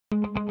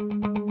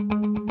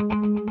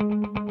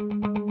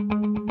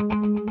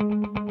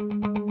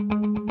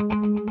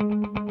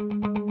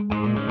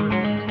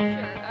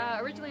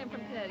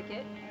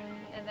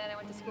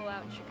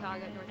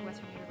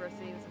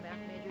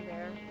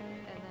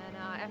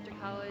after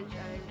college,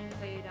 I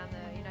played on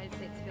the United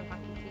States field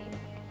hockey team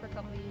for a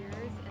couple of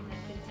years, and then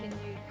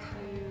continued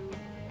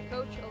to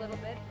coach a little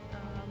bit.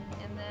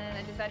 And then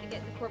I decided to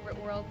get in the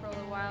corporate world for a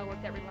little while.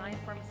 Worked at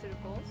Reliant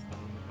Pharmaceuticals.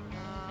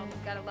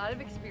 Got a lot of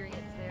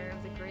experience there. It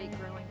was a great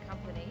growing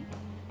company.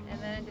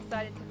 And then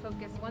decided to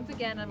focus once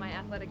again on my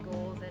athletic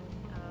goals, and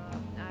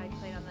I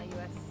played on the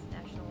U.S.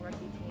 national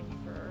rugby team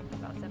for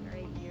about 7 or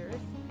 8 years.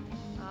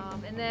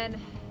 And then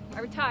I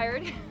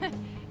retired,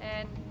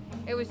 and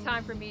it was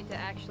time for me to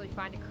actually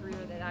find a career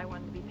that I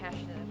wanted to be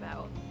passionate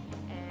about.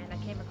 And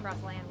I came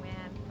across LAN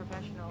WAN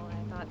professional, and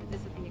I thought that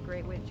this would be a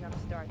great way to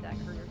jumpstart that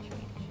career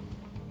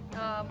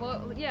change.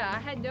 Well, yeah, I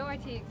had no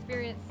IT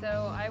experience,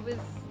 so I was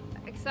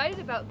excited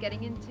about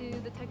getting into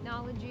the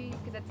technology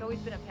because that's always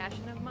been a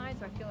passion of mine,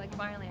 so I feel like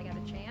finally I got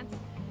a chance.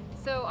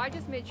 So I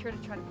just made sure to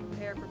try to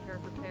prepare,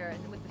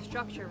 and with the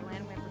structure of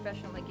LAN WAN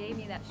Professional, it gave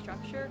me that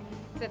structure,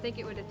 because I think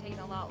it would have taken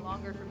a lot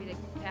longer for me to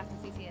pass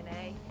the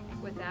CCNA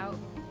without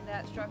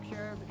that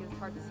structure, because it's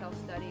hard to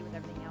self-study with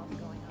everything else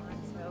going on.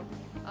 So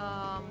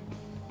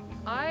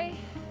I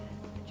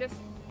just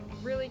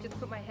really just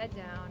put my head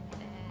down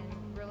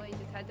and really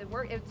just had to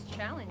work. It's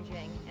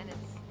challenging and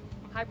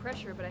it's high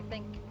pressure, but I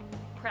think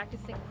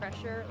practicing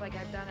pressure like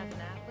I've done as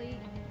an athlete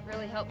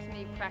really helps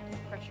me practice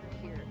pressure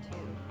here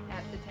too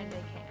at the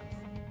 10-day camps.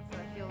 So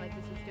I feel like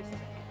this is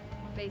just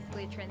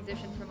basically a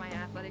transition from my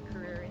athletic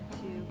career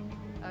into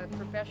a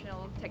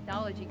professional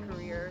technology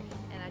career,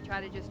 and I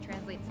try to just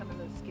translate some of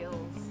those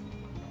skills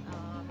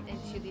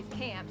into these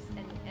camps,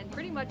 and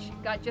pretty much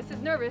got just as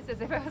nervous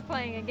as if I was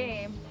playing a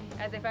game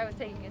as if I was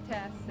taking a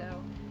test, so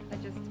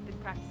I've just been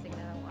practicing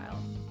that a while.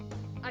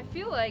 I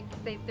feel like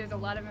there's a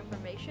lot of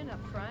information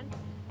up front,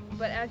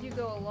 but as you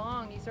go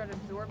along, you start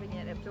absorbing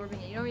it.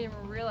 You don't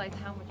even realize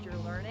how much you're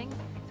learning.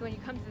 So when you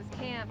come to this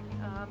camp,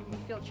 you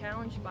feel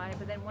challenged by it,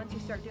 but then once you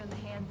start doing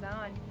the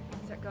hands-on,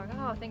 you start going,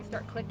 oh, things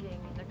start clicking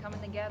and they're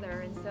coming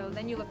together. And so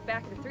then you look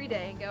back at the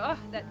 3-day and go, oh,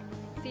 that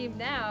seemed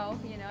now,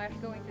 you know, after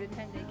going through the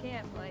 10-day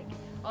camp, like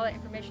all that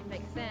information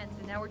makes sense.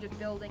 And now we're just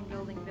building.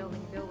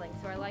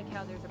 So I like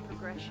how there's a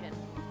progression,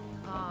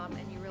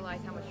 and you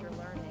realize how much you're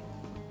learning.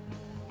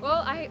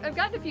 Well, I've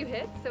gotten a few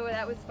hits, so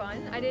that was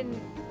fun.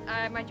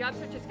 My job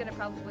search is going to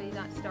probably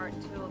not start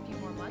until a few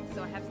more months,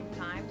 so I have some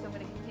time. So I'm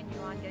going to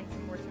continue on getting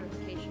some more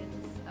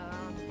certifications,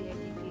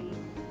 CADP,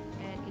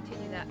 and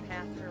continue that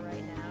path for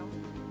right now.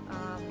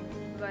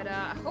 But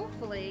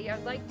hopefully,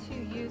 I'd like to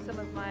use some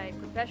of my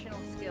professional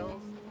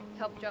skills to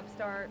help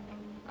jumpstart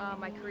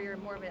my career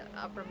in more of an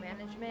upper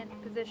management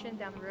position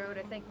down the road.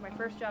 I think my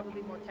first job will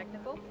be more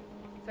technical,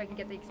 so I can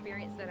get the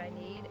experience that I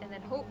need, and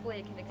then hopefully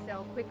I can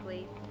excel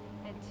quickly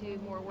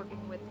into more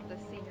working with the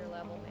senior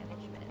level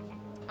management.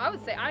 I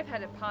would say I've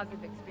had a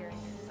positive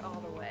experience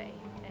all the way,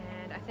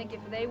 and I think if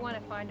they want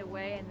to find a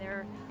way and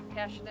they're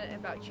passionate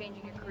about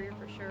changing a career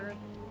for sure,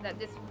 that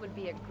this would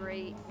be a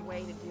great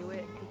way to do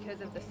it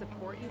because of the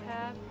support you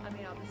have. I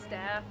mean, all the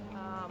staff,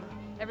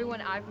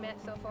 everyone I've met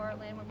so far at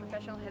LAN WAN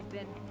Professional has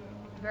been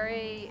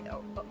very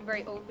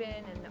open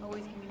and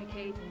always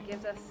communicates and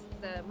gives us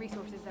the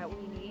resources that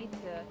we need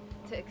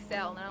to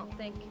excel. And I don't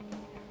think,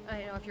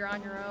 you know, if you're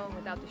on your own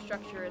without the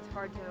structure, it's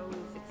hard to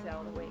always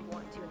excel the way you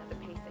want to and at the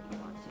pace that you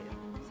want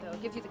to. So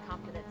it gives you the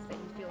confidence that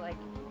you feel like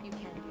you